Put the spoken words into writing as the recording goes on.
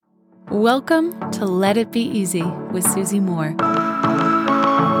Welcome to Let It Be Easy with Susie Moore.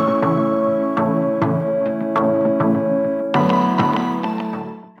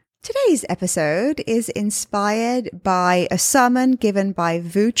 Today's episode is inspired by a sermon given by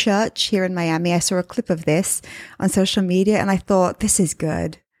VOUS Church here in Miami. I saw a clip of this on social media and I thought, this is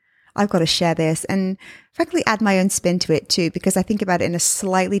good. I've got to share this and frankly add my own spin to it too, because I think about it in a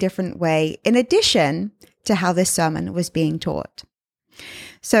slightly different way, in addition to how this sermon was being taught.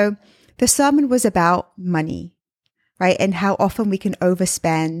 So the sermon was about money, right? And how often we can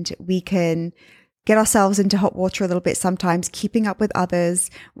overspend, we can get ourselves into hot water a little bit sometimes, keeping up with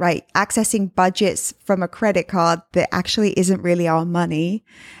others, right? Accessing budgets from a credit card that actually isn't really our money.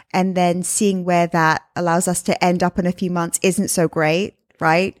 And then seeing where that allows us to end up in a few months isn't so great,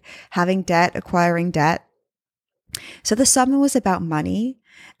 right? Having debt, acquiring debt. So the sermon was about money.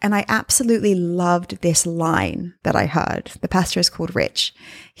 And I absolutely loved this line that I heard. The pastor is called Rich.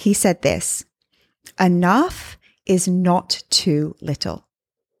 He said this: enough is not too little.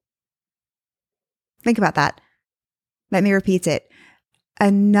 Think about that. Let me repeat it.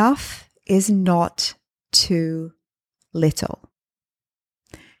 Enough is not too little.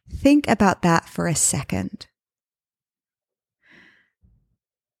 Think about that for a second.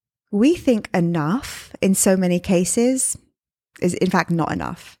 We think enough in so many cases is in fact not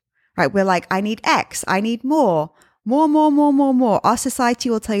enough, right? We're like, I need X, I need more. Our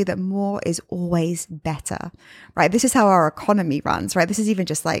society will tell you that more is always better, right? This is how our economy runs, right? This is even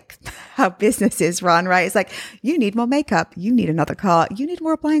just like how businesses run, right? It's like, you need more makeup, you need another car, you need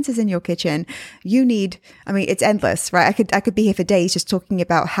more appliances in your kitchen, it's endless, right? I could be here for days just talking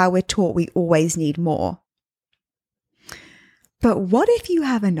about how we're taught we always need more. But what if you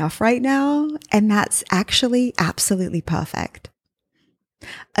have enough right now and that's actually absolutely perfect?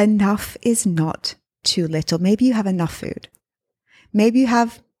 Enough is not too little. Maybe you have enough food. Maybe you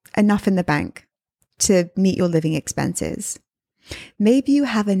have enough in the bank to meet your living expenses. Maybe you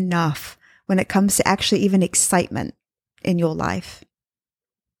have enough when it comes to actually even excitement in your life.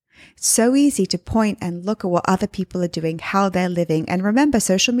 It's so easy to point and look at what other people are doing, how they're living. And remember,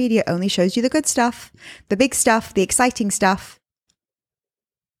 social media only shows you the good stuff, the big stuff, the exciting stuff.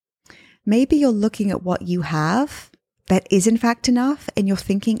 Maybe you're looking at what you have that is in fact enough and you're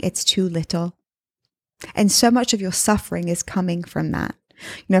thinking it's too little. And so much of your suffering is coming from that.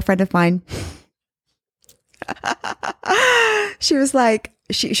 You know, a friend of mine, she was like,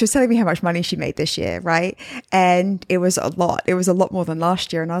 she was telling me how much money she made this year, right? And it was a lot. It was a lot more than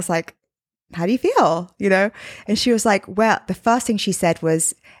last year. And I was like, how do you feel? You know? And she was like, well, the first thing she said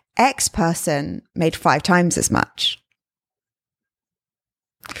was, X person made 5 times as much.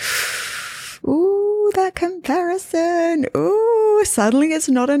 Ooh, that comparison. Ooh, suddenly it's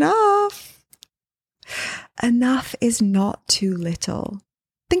not enough. Enough is not too little.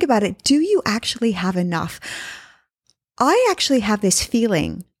 Think about it. Do you actually have enough? I actually have this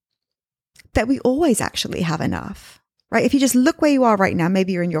feeling that we always actually have enough, right? If you just look where you are right now,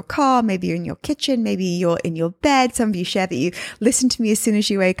 maybe you're in your car, maybe you're in your kitchen, maybe you're in your bed. Some of you share that you listen to me as soon as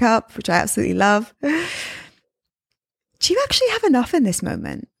you wake up, which I absolutely love. Do you actually have enough in this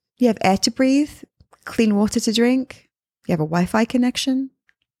moment? You have air to breathe, clean water to drink. You have a Wi-Fi connection.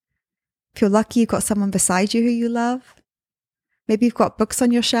 If you're lucky, you've got someone beside you who you love. Maybe you've got books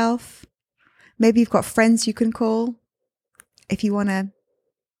on your shelf. Maybe you've got friends you can call. If you want to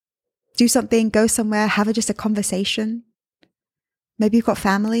do something, go somewhere, have just a conversation. Maybe you've got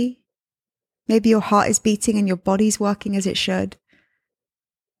family. Maybe your heart is beating and your body's working as it should.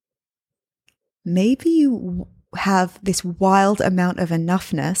 Maybe you have this wild amount of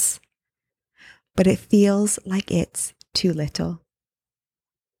enoughness, but it feels like it's too little.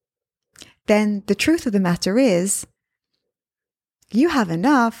 Then the truth of the matter is, you have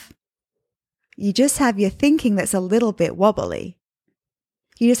enough. You just have your thinking that's a little bit wobbly.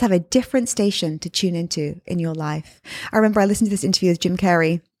 You just have a different station to tune into in your life. I remember I listened to this interview with Jim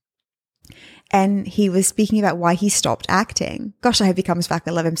Carrey, and he was speaking about why he stopped acting. Gosh, I hope he comes back.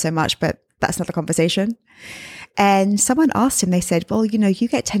 I love him so much, but that's not the conversation. And someone asked him, they said, well, you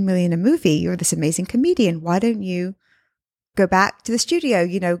get 10 million a movie. You're this amazing comedian. Why don't you go back to the studio,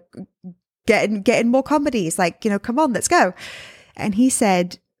 get in more comedies? Like, come on, let's go. And he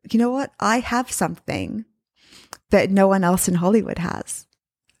said, you know what? I have something that no one else in Hollywood has.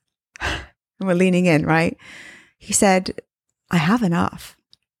 And we're leaning in, right? He said, I have enough.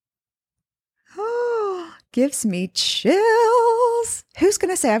 Oh, gives me chills. Who's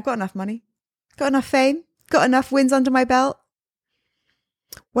going to say I've got enough money? Got enough fame? Got enough wins under my belt?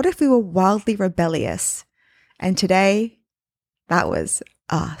 What if we were wildly rebellious and today that was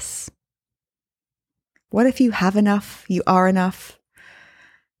us? What if you have enough, you are enough,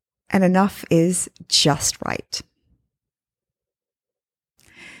 and enough is just right.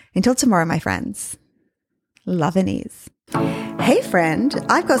 Until tomorrow, my friends, love and ease. Hey friend,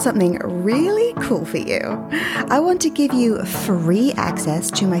 I've got something really cool for you. I want to give you free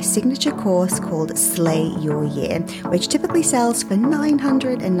access to my signature course called Slay Your Year, which typically sells for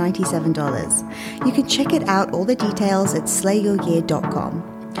 $997. You can check it out, all the details at slayyouryear.com.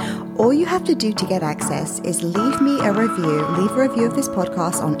 All you have to do to get access is leave me a review. Leave a review of this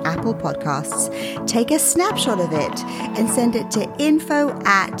podcast on Apple Podcasts. Take a snapshot of it and send it to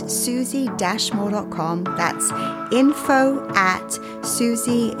info@susie-moore.com. That's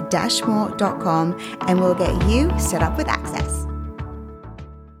info@susie-moore.com, and we'll get you set up with access.